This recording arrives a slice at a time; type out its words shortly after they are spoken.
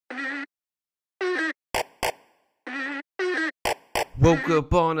Woke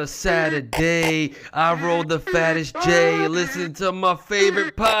up on a Saturday, I rolled the fattest J. Listen to my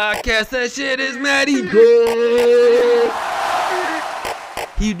favorite podcast, that shit is Matty J.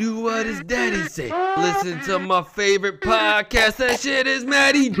 He do what his daddy say. Listen to my favorite podcast, that shit is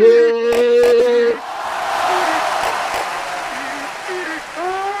Matty J.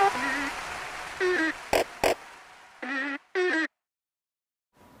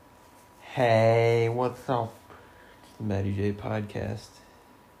 Hey, what's up? It's the Matty J podcast.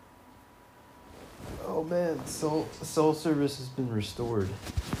 Oh man, cell service has been restored.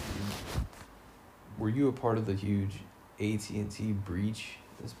 Were you a part of the huge AT&T breach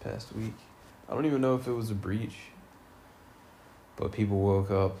this past week? I don't even know if it was a breach, but people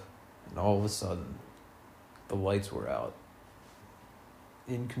woke up and all of a sudden the lights were out.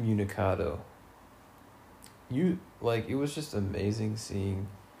 Incommunicado. It was just amazing seeing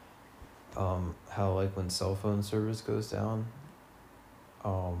how like when cell phone service goes down,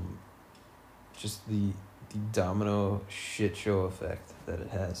 just the domino shit show effect that it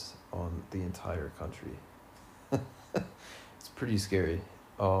has on the entire country. It's pretty scary.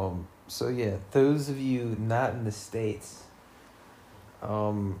 So yeah, those of you not in the States,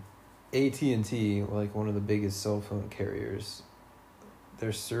 AT&T, like one of the biggest cell phone carriers,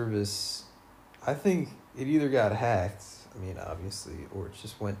 their service, I think it either got hacked, obviously, or it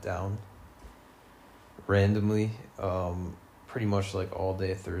just went down randomly, pretty much like all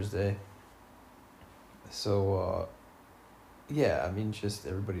day Thursday. So, just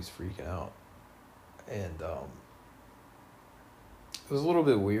everybody's freaking out. And, it was a little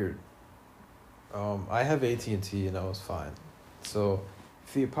bit weird. I have AT&T and I was fine. So,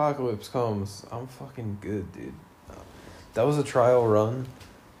 if the apocalypse comes, I'm fucking good, dude. That was a trial run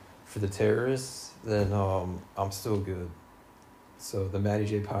for the terrorists, then, I'm still good. So, the Matty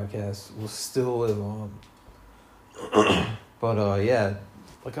J podcast will still live on. But, yeah,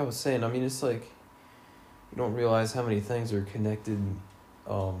 like I was saying, it's like, you don't realize how many things are connected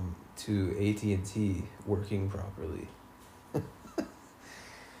to AT&T working properly.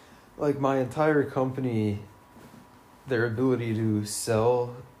 Like my entire company, their ability to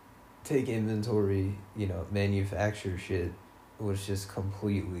sell, take inventory, manufacture shit was just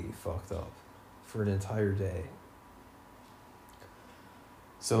completely fucked up for an entire day.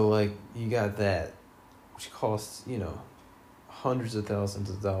 So like you got that, which costs, hundreds of thousands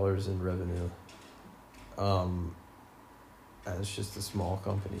of dollars in revenue. And it's just a small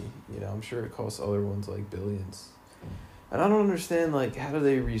company, I'm sure it costs other ones like billions. And I don't understand, like, how do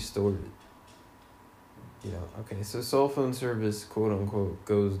they restore it? Okay, so cell phone service, quote unquote,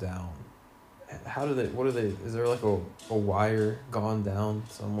 goes down. Is there like a wire gone down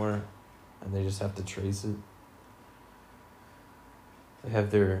somewhere and they just have to trace it? They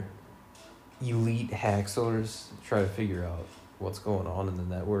have their elite hacksaws to try to figure out what's going on in the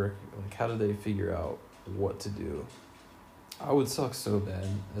network. Like, how do they figure out what to do? I would suck so bad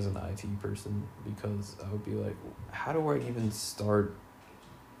as an IT person because I would be like, how do I even start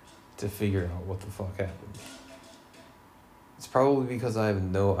to figure out what the fuck happened? It's probably because I have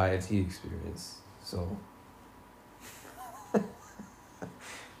no IT experience. So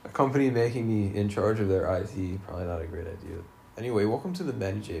a company making me in charge of their IT, probably not a great idea. Anyway, welcome to the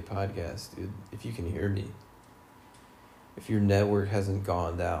Matty J podcast, dude. If you can hear me. If your network hasn't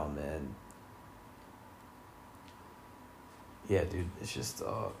gone down, man. Yeah, dude, it's just,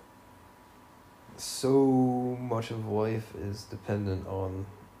 so much of life is dependent on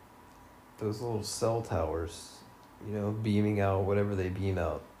those little cell towers, beaming out whatever they beam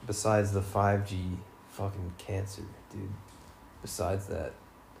out, besides the 5G fucking cancer, dude. Besides that,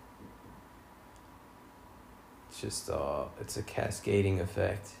 it's just, it's a cascading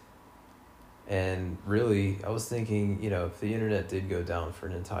effect. And really, I was thinking, if the internet did go down for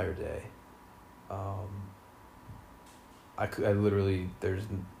an entire day, I literally, there's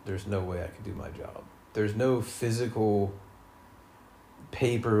no way I could do my job. There's no physical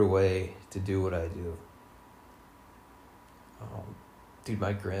paper way to do what I do. Dude,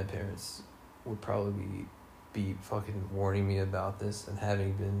 my grandparents would probably be fucking warning me about this and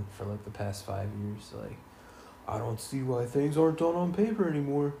having been for like the past 5 years. Like, I don't see why things aren't done on paper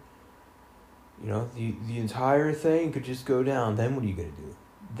anymore. The entire thing could just go down. Then what are you going to do?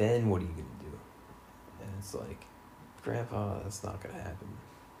 And it's like, Grandpa, that's not gonna happen,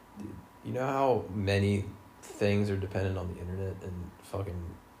 dude. You know how many things are dependent on the internet and fucking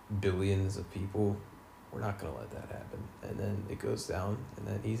billions of people? We're not gonna let that happen. And then it goes down, and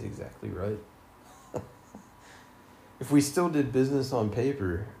then he's exactly right. If we still did business on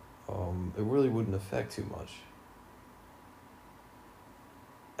paper, it really wouldn't affect too much.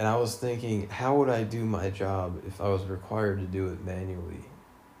 And I was thinking, how would I do my job if I was required to do it manually?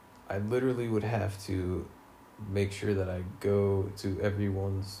 I literally would have to make sure that I go to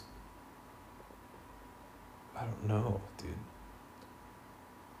everyone's... I don't know, dude.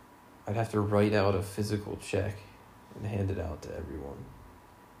 I'd have to write out a physical check and hand it out to everyone.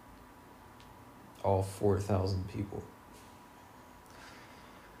 All 4,000 people.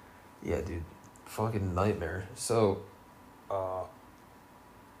 Yeah, dude. Fucking nightmare. So,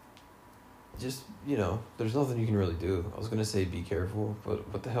 just, there's nothing you can really do. I was going to say be careful,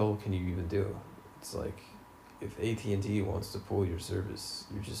 but what the hell can you even do? It's like, if AT&T wants to pull your service,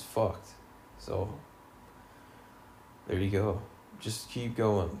 you're just fucked. So, there you go. Just keep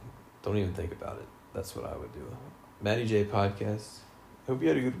going. Don't even think about it. That's what I would do. Matty J Podcast. Hope you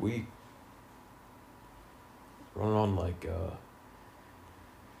had a good week. Running on I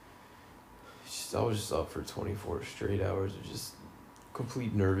was just up for 24 straight hours of just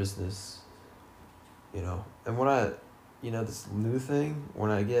complete nervousness. And when I, this new thing, when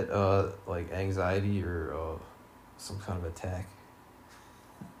I get anxiety or some kind of attack,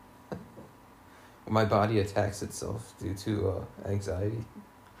 when my body attacks itself due to anxiety,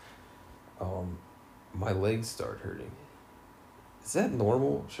 my legs start hurting. Is that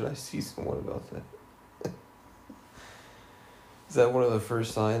normal? Should I see someone about that? Is that one of the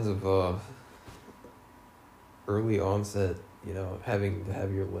first signs of early onset, having to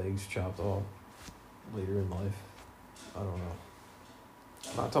have your legs chopped off later in life? I don't know.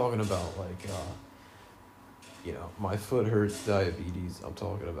 I'm not talking about my foot hurts, diabetes. I'm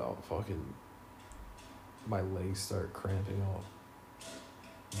talking about fucking my legs start cramping up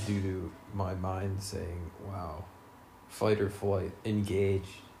due to my mind saying, wow, fight or flight,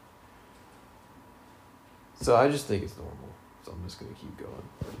 engaged. So I just think it's normal. So I'm just going to keep going.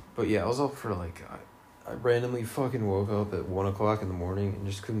 But yeah, I was up for I randomly fucking woke up at 1 o'clock in the morning and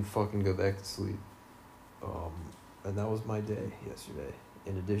just couldn't fucking go back to sleep. And that was my day yesterday.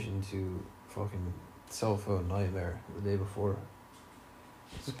 In addition to fucking cell phone nightmare the day before.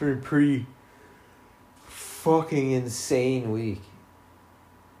 It's been a pretty fucking insane week.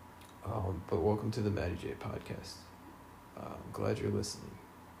 But welcome to the Matty J Podcast. I'm glad you're listening,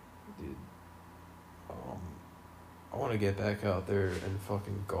 dude. I want to get back out there and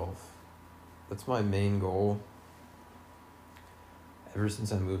fucking golf. That's my main goal. Ever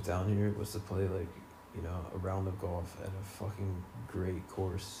since I moved down here, was to play a round of golf at a fucking great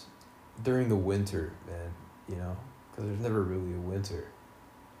course during the winter, man. Because there's never really a winter.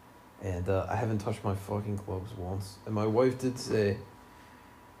 And I haven't touched my fucking clubs once. And my wife did say,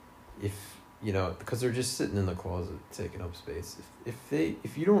 because they're just sitting in the closet taking up space.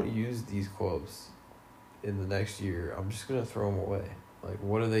 If you don't use these clubs in the next year, I'm just gonna throw them away.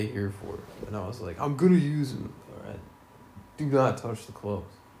 What are they here for? And I was like, I'm gonna use them. All right, do not touch the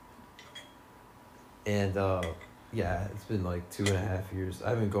clubs. And yeah, it's been 2.5 years. I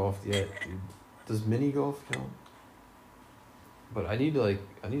haven't golfed yet, dude. Does mini golf count? But I need to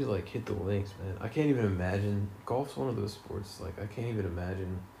hit the links, man. I can't even imagine. Golf's one of those sports. I can't even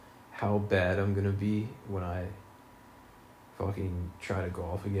imagine how bad I'm gonna be when I fucking try to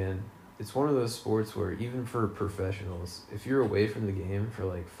golf again. It's one of those sports where even for professionals, if you're away from the game for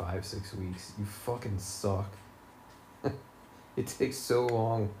 5-6 weeks, you fucking suck. It takes so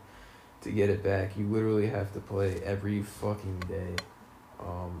long to get it back. You literally have to play every fucking day.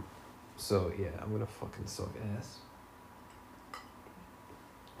 So yeah, I'm gonna fucking suck ass.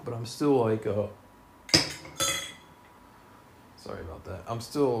 But I'm still sorry about that. I'm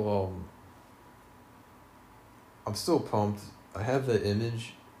still pumped. I have the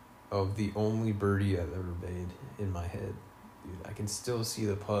image of the only birdie I've ever made in my head. Dude, I can still see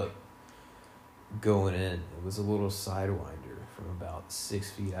the putt going in. It was a little sidewinder from about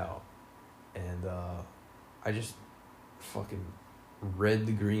 6 feet out. And I just fucking read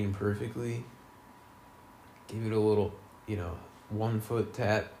the green perfectly. Gave it a little, 1 foot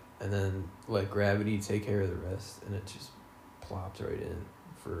tap, and then let gravity take care of the rest, and it just plopped right in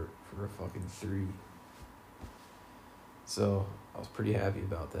for a fucking 3. So I was pretty happy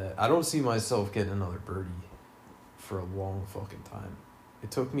about that. I don't see myself getting another birdie for a long fucking time.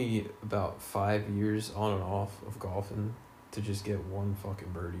 It took me about 5 years on and off of golfing to just get one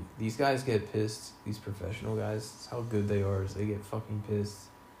fucking birdie. These guys get pissed. These professional guys, that's how good they are, is they get fucking pissed.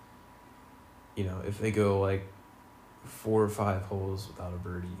 If they go 4 or 5 holes without a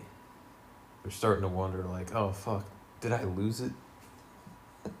birdie, they're starting to wonder oh fuck, did I lose it?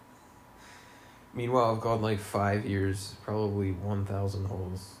 Meanwhile, I've gone 5 years, probably 1,000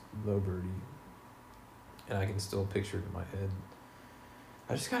 holes, no birdie. And I can still picture it in my head.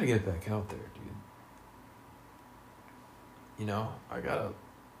 I just gotta get back out there, dude. I gotta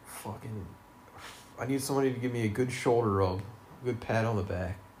fucking, I need somebody to give me a good shoulder rub, a good pat on the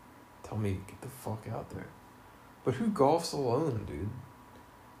back. Tell me, get the fuck out there. But who golfs alone, dude?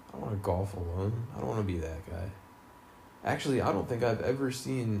 I don't want to golf alone. I don't want to be that guy. Actually, I don't think I've ever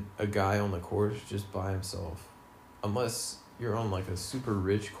seen a guy on the course just by himself. Unless you're on like a super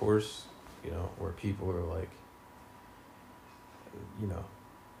rich course, you know, where people are like, you know,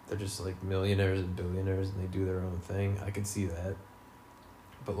 they're just like millionaires and billionaires and they do their own thing. I could see that.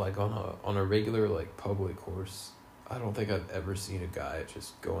 But like on a regular like public course, I don't think I've ever seen a guy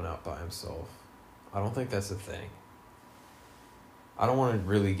just going out by himself. I don't think that's a thing. I don't want to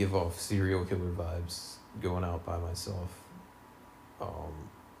really give off serial killer vibes going out by myself.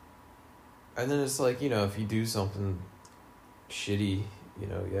 And then it's like, you know, if you do something shitty, you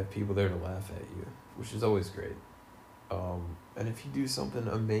know, you have people there to laugh at you, which is always great. And if you do something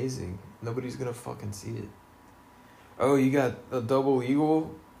amazing, nobody's gonna fucking see it. Oh, you got a double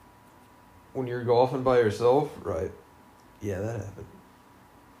eagle when you're golfing by yourself? Right. Yeah, that happened.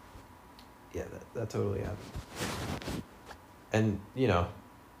 Yeah, that totally happened. And, you know,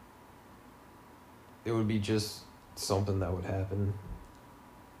 it would be just something that would happen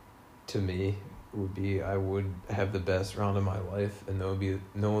to me. It would be, I would have the best round of my life, and no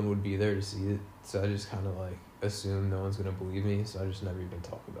one would be there to see it. So I just kind of like assume no one's gonna believe me, so I just never even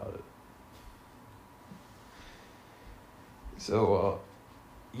talk about it. So,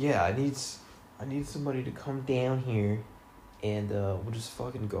 yeah, I need somebody to come down here, and we'll just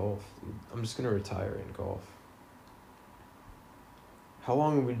fucking golf, dude. I'm just gonna retire and golf. How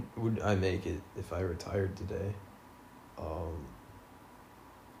long would I make it if I retired today? I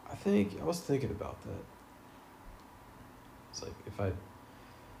was thinking about that. It's like if I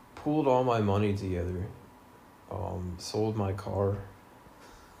pulled all my money together, sold my car,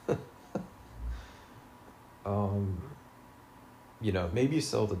 you know, maybe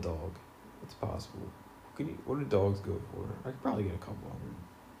sell the dog. It's possible. What do dogs go for? I could probably get a couple hundred.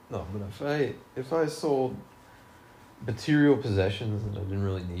 No, but if I sold material possessions that I didn't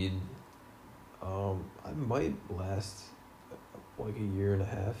really need, I might last like a year and a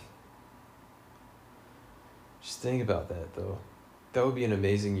half. Just think about that, though. That would be an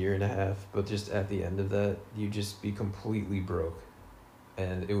amazing year and a half, but just at the end of that, you'd just be completely broke.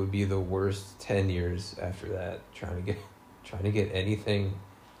 And it would be the worst 10 years after that, trying to get anything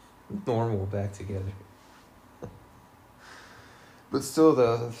normal back together. But still,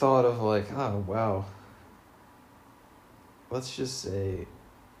 the thought of like, oh, wow. Let's just say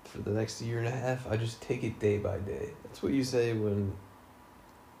for the next year and a half, I just take it day by day. That's what you say when,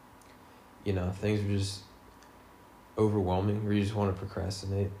 you know, things are just overwhelming or you just want to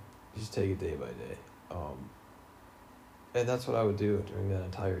procrastinate. You just take it day by day. And that's what I would do during that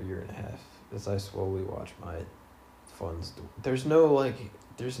entire year and a half as I slowly watch my funds. There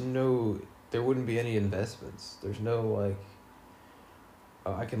wouldn't be any investments. There's no like,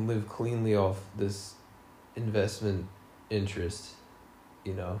 I can live cleanly off this investment interest,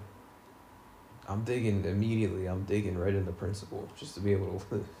 you know. I'm digging right into principal just to be able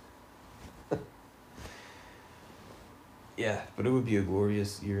to live. Yeah, but it would be a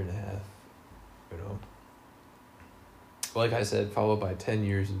glorious year and a half, you know. Like I said, followed by 10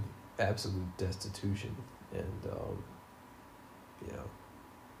 years of absolute destitution and, you know,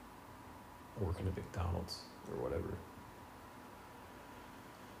 working at McDonald's or whatever.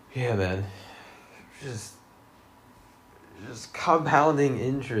 Yeah, man. Just compounding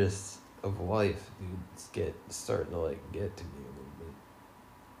interest of life, dude. It's starting to like get to me a little bit.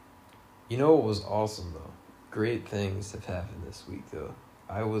 You know what was awesome though? Great things have happened this week though.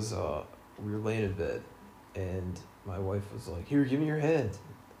 We were laying in bed and my wife was like, "Here, give me your head."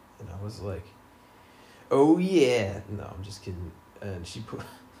 And I was like, "Oh yeah." No, I'm just kidding. And she put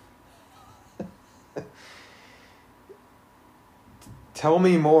tell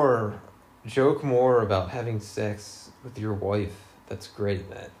me more. Joke more about having sex with your wife. That's great,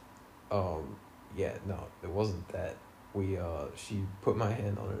 man. Yeah, no, it wasn't that. She put my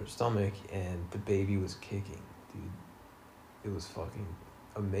hand on her stomach and the baby was kicking, dude. It was fucking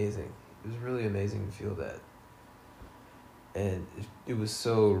amazing. It was really amazing to feel that. And it was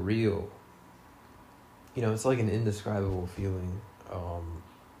so real. You know, it's like an indescribable feeling.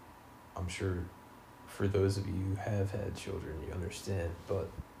 I'm sure for those of you who have had children, you understand, but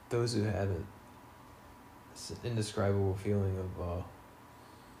those who haven't, it's an indescribable feeling of,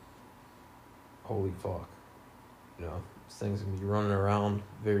 holy fuck, you know, this thing's gonna be running around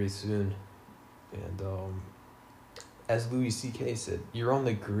very soon, and, as Louis C.K. said, you're on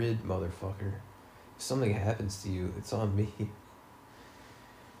the grid, motherfucker. If something happens to you, it's on me.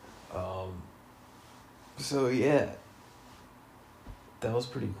 So, yeah, that was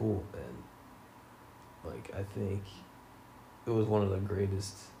pretty cool, man. Like, I think it was one of the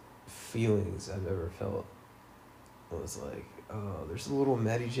greatest feelings I've ever felt. It was like, oh, there's a little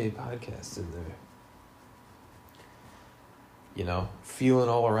Matty J podcast in there. You know, feeling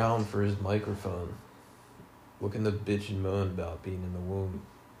all around for his microphone, looking to bitch and moan about being in the womb.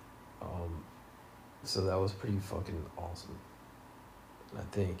 So that was pretty fucking awesome. And I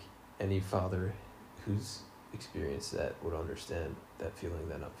think any father who's experienced that would understand that feeling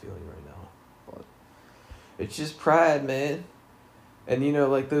that I'm feeling right now. But it's just pride, man. And, you know,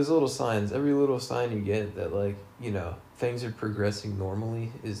 like, those little signs, every little sign you get that, like, you know, things are progressing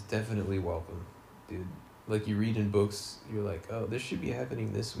normally is definitely welcome, dude. Like, you read in books, you're like, oh, this should be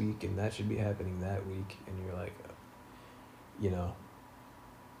happening this week, and that should be happening that week, and you're like, you know,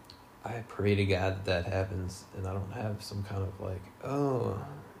 I pray to God that happens, and I don't have some kind of, like, oh,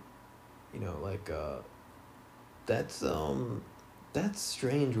 you know, like, that's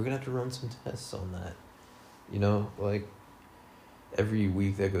strange, we're gonna have to run some tests on that, you know, like, every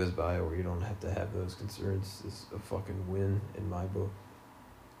week that goes by where you don't have to have those concerns is a fucking win in my book.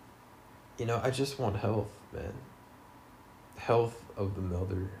 You know, I just want health, man. Health of the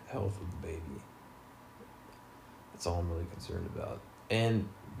mother, health of the baby. That's all I'm really concerned about. And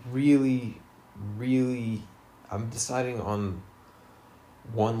really, really, I'm deciding on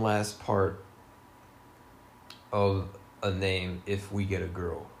one last part of a name if we get a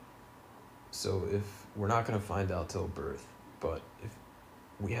girl. So if we're not going to find out till birth, but if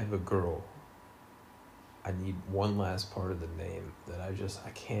we have a girl, I need one last part of the name that I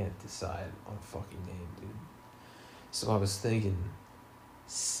can't decide on a fucking name, dude. So I was thinking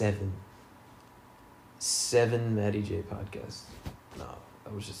 7 Matty J podcasts. No,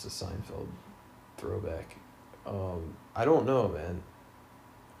 that was just a Seinfeld throwback. I don't know, man.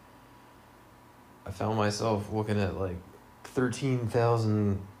 I found myself looking at like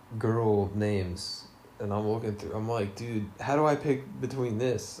 13,000 girl names, and I'm looking through, I'm like, dude, how do I pick between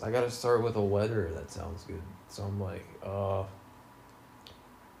this? I gotta start with a letter that sounds good. So I'm like,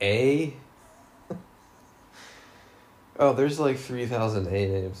 A? Oh, there's like 3,000 A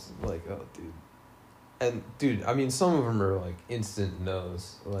names. I'm like, oh, dude. And, dude, I mean, some of them are like instant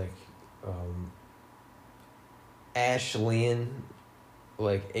no's. Like, Ashlyn,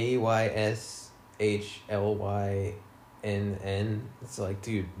 like AYSHLYNN. It's like,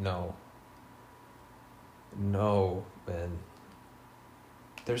 dude, no. No, man.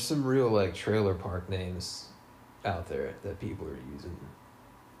 There's some real, like, trailer park names out there that people are using.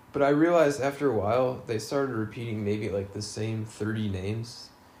 But I realized after a while, they started repeating maybe, like, the same 30 names,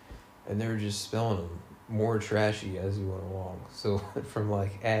 and they were just spelling them more trashy as you went along. So, from,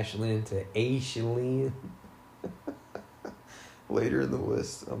 like, Ashlyn to Ashlyn. Later in the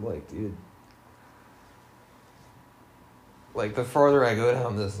list, I'm like, dude. Like, the farther I go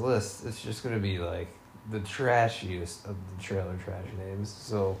down this list, it's just going to be, like, the trashiest of the trailer trash names.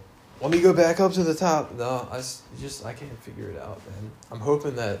 So let me go back up to the top. No, I can't figure it out, man. I'm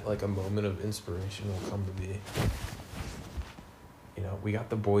hoping that like a moment of inspiration will come to me. You know, we got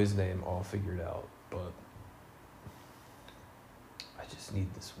the boy's name all figured out, but I just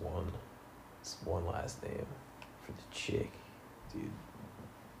need this one last name for the chick, dude.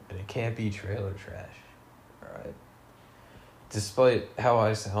 And it can't be trailer trash. Alright? Despite how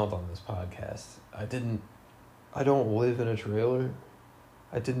I sound on this podcast, I don't live in a trailer.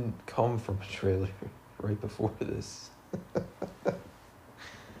 I didn't come from a trailer right before this.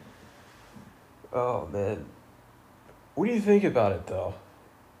 Oh, man. What do you think about it, though?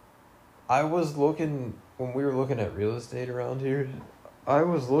 When we were looking at real estate around here, I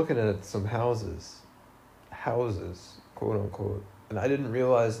was looking at some houses, quote unquote, and I didn't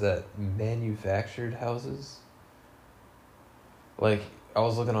realize that manufactured houses, like, I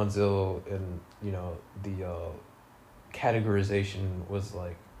was looking on Zillow, and, you know, the categorization was,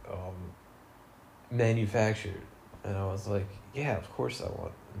 like, manufactured. And I was like, yeah, of course I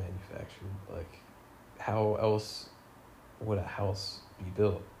want manufactured. Like, how else would a house be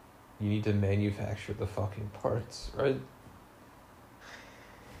built? You need to manufacture the fucking parts, right?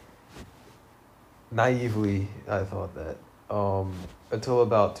 Naively, I thought that. Until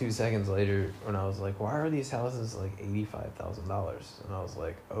about 2 seconds later, when I was like, why are these houses like $85,000? And I was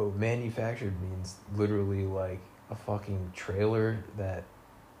like, oh, manufactured means literally like a fucking trailer that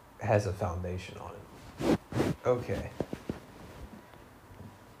has a foundation on it. Okay.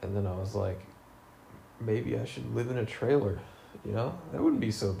 And then I was like, maybe I should live in a trailer, you know? That wouldn't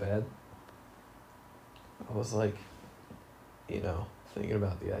be so bad. I was like, you know, thinking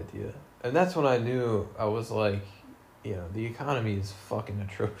about the idea. And that's when I knew, I was like, you know, the economy is fucking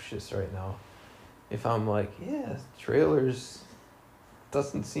atrocious right now. If I'm like, yeah, trailers,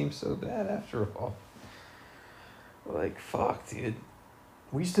 doesn't seem so bad after all. Like, fuck, dude.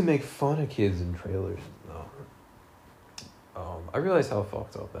 We used to make fun of kids in trailers. No. I realized how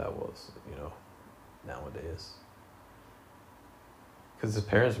fucked up that was, nowadays. Because the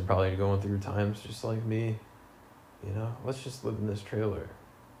parents are probably going through times just like me. Let's just live in this trailer.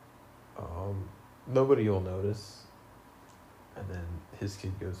 Nobody will notice. And then his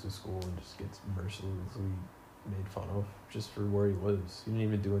kid goes to school and just gets mercilessly made fun of just for where he lives. He didn't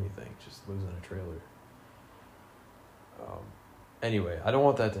even do anything, just lives in a trailer. Anyway, I don't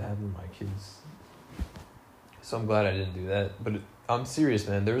want that to happen to my kids. So I'm glad I didn't do that. But I'm serious,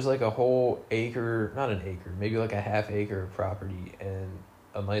 man. There was like a whole acre, not an acre, maybe like a half acre of property and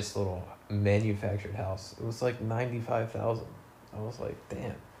a nice little manufactured house. It was like $95,000. I was like,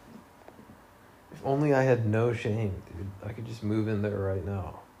 damn. If only I had no shame, dude. I could just move in there right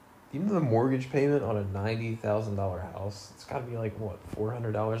now. Even the mortgage payment on a $90,000 house, it's got to be like, what,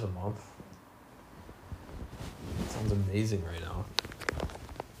 $400 a month? That sounds amazing right now.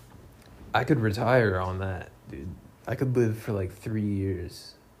 I could retire on that, dude. I could live for like 3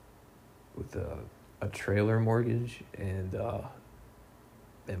 years with a trailer mortgage and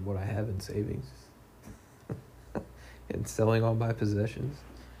what I have in savings and selling all my possessions.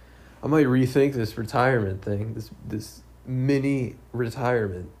 I might rethink this retirement thing, this mini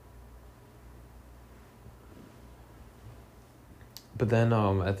retirement. But then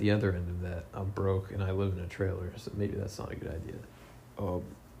at the other end of that, I'm broke and I live in a trailer, so maybe that's not a good idea.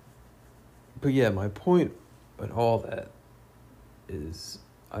 But yeah, my point in all that is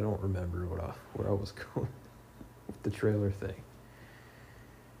I don't remember where I was going with the trailer thing.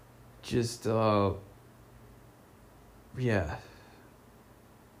 Just yeah.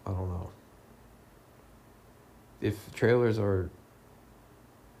 I don't know. If trailers are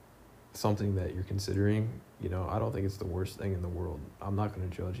something that you're considering, I don't think it's the worst thing in the world. I'm not going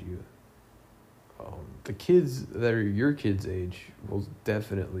to judge you. The kids that are your kids' age will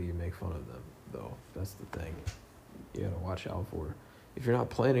definitely make fun of them, though. That's the thing you got to watch out for. If you're not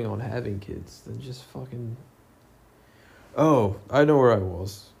planning on having kids, then just fucking... Oh, I know where I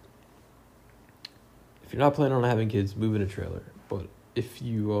was. If you're not planning on having kids, move in a trailer. But if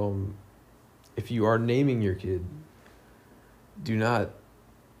you are naming your kid, do not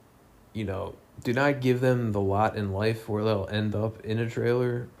give them the lot in life where they'll end up in a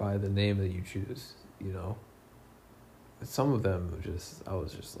trailer by the name that you choose, Some of them I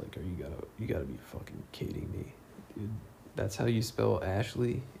was just like, you gotta be fucking kidding me, dude. That's how you spell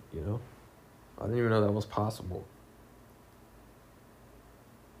Ashley, I didn't even know that was possible.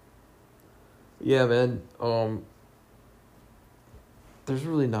 Yeah, man, there's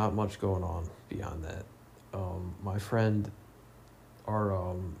really not much going on beyond that. My friend,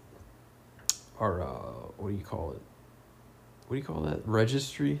 our what do you call it? What do you call that?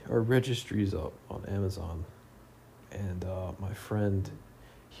 Registry? Our registry's up on Amazon. And my friend,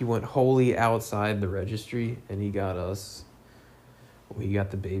 he went wholly outside the registry and he got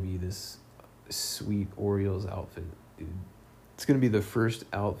the baby this sweet Orioles outfit, dude. It's going to be the first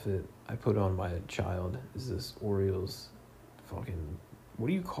outfit I put on my child is this Orioles fucking, what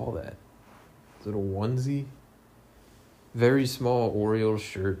do you call that? Is it a onesie? Very small Orioles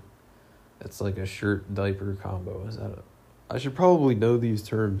shirt. It's like a shirt diaper combo. I should probably know these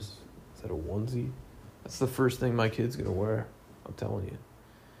terms. Is that a onesie? That's the first thing my kid's going to wear. I'm telling you.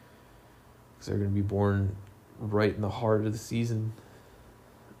 Because they're going to be born right in the heart of the season.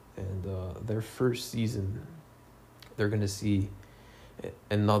 And their first season, they're going to see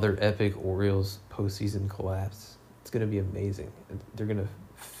another epic Orioles postseason collapse. It's going to be amazing. They're going to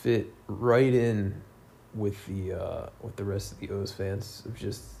fit right in with the rest of the O's fans of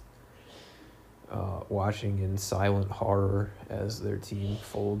just watching in silent horror as their team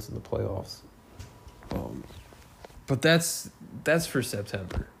folds in the playoffs. But that's for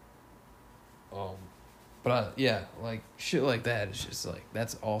September. But yeah, like shit like that is just like,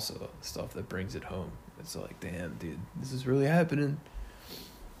 that's also stuff that brings it home. It's like, damn, dude, this is really happening.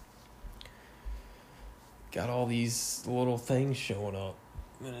 Got all these little things showing up,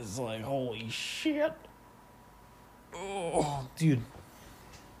 and it's like, holy shit. Oh, dude.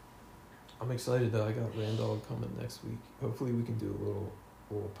 I'm excited that I got Randall coming next week. Hopefully we can do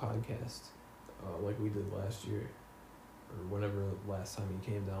a little podcast like we did last year, or whenever last time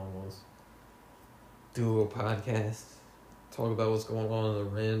he came down was. Do a little podcast, talk about what's going on in the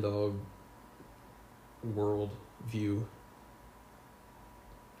Randall world view.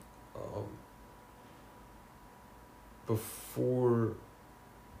 Before,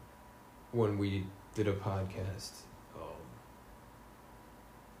 when we did a podcast,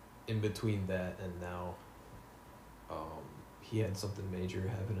 in between that and now, he had something major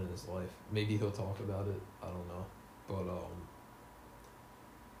happen in his life. Maybe he'll talk about it. I don't know. But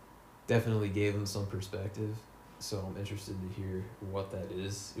definitely gave him some perspective. So I'm interested to hear what that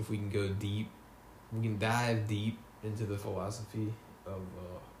is. If we can go deep, we can dive deep into the philosophy of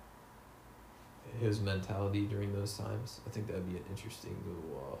his mentality during those times. I think that'd be an interesting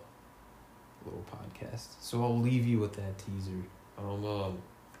little podcast. So I'll leave you with that teaser. I'm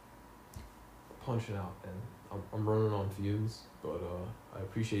punching out, and I'm running on fumes, but I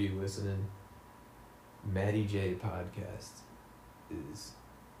appreciate you listening. Matty J Podcast is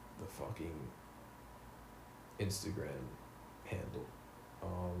the fucking Instagram handle.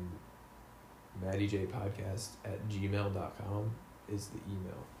 Matty J Podcast at gmail.com is the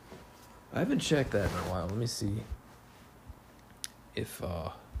email. I haven't checked that in a while. Let me see if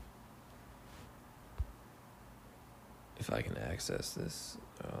I can access this.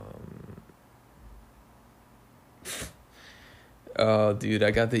 Oh, dude,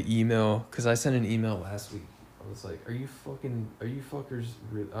 I got the email because I sent an email last week. I was like, are you fuckers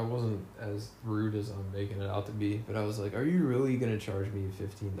I wasn't as rude as I'm making it out to be, but I was like, are you really gonna charge me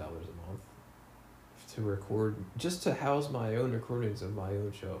 $15 a month to record, just to house my own recordings of my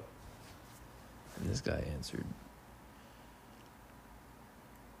own show? And this guy answered,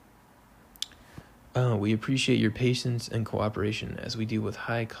 we appreciate your patience and cooperation as we deal with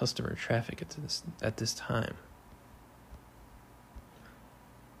high customer traffic at this time.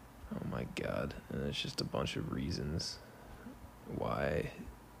 Oh my God. And it's just a bunch of reasons why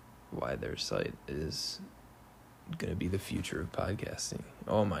their site is going to be the future of podcasting.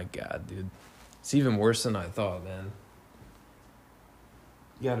 Oh my God, dude. It's even worse than I thought, man.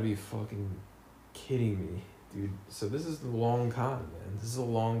 You gotta be fucking kidding me, dude. So this is the long con, man. This is a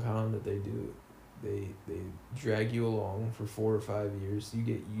long con that they do. They drag you along for 4 or 5 years. You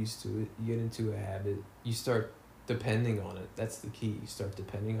get used to it. You get into a habit. You start depending on it. That's the key. You start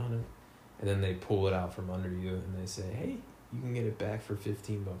depending on it, and then they pull it out from under you and they say, hey, you can get it back for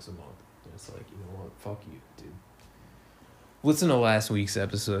 $15 a month. And it's like, you know what? Fuck you, dude. Listen to last week's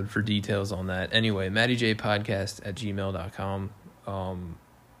episode for details on that. Anyway, MattyJPodcast at gmail.com.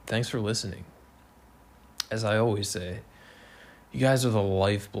 Thanks for listening. As I always say, you guys are the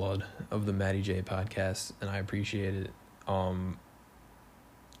lifeblood of the Matty J Podcast, and I appreciate it. And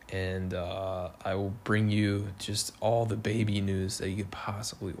I will bring you just all the baby news that you could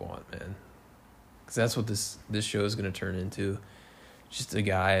possibly want, man. Because that's what this show is going to turn into. Just a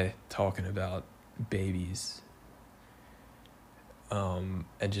guy talking about babies. And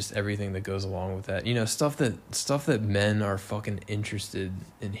just everything that goes along with that. You know, stuff that men are fucking interested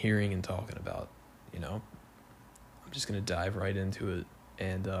in hearing and talking about, you know? I'm just going to dive right into it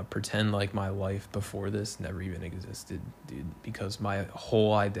and pretend like my life before this never even existed, dude. Because my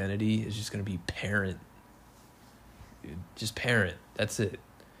whole identity is just going to be parent. Dude, just parent. That's it.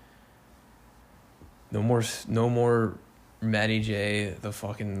 No more Matty J, the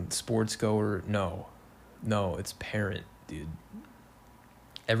fucking sports goer. No, it's parent, dude.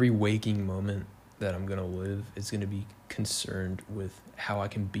 Every waking moment that I'm going to live is going to be concerned with how I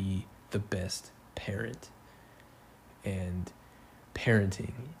can be the best parent. And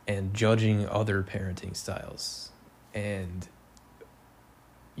parenting and judging other parenting styles and,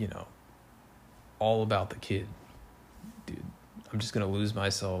 you know, all about the kid, dude. I'm just going to lose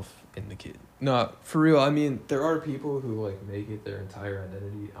myself in the kid. No, for real. I mean, there are people who like make it their entire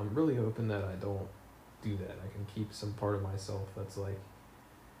identity. I'm really hoping that I don't do that. I can keep some part of myself that's like,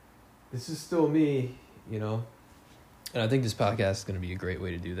 this is still me, you know? And I think this podcast is going to be a great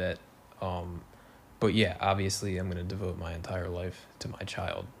way to do that. But yeah, obviously I'm going to devote my entire life to my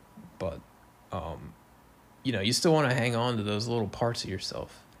child. But, you know, you still want to hang on to those little parts of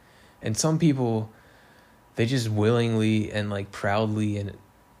yourself. And some people, they just willingly and like proudly and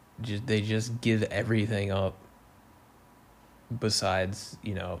they just give everything up besides,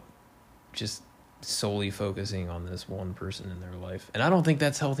 you know, just solely focusing on this one person in their life. And I don't think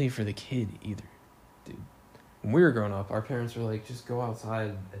that's healthy for the kid either, dude. When we were growing up, our parents were like, just go outside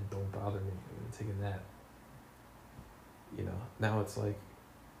and don't bother me. I'm going to take a nap. You know, now it's like,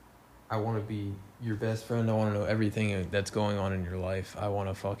 I want to be your best friend. I want to know everything that's going on in your life. I want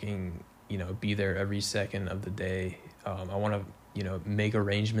to fucking, you know, be there every second of the day. I want to, you know, make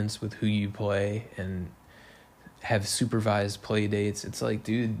arrangements with who you play and have supervised play dates. It's like,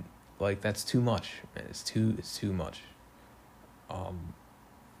 dude, like, that's too much, man. It's too much.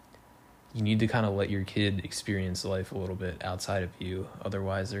 You need to kind of let your kid experience life a little bit outside of you.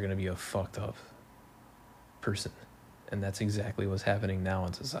 Otherwise, they're going to be a fucked up person. And that's exactly what's happening now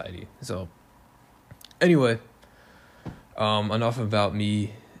in society. So, anyway, enough about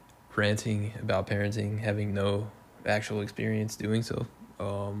me ranting about parenting, having no actual experience doing so.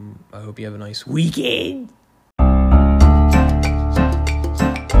 I hope you have a nice weekend.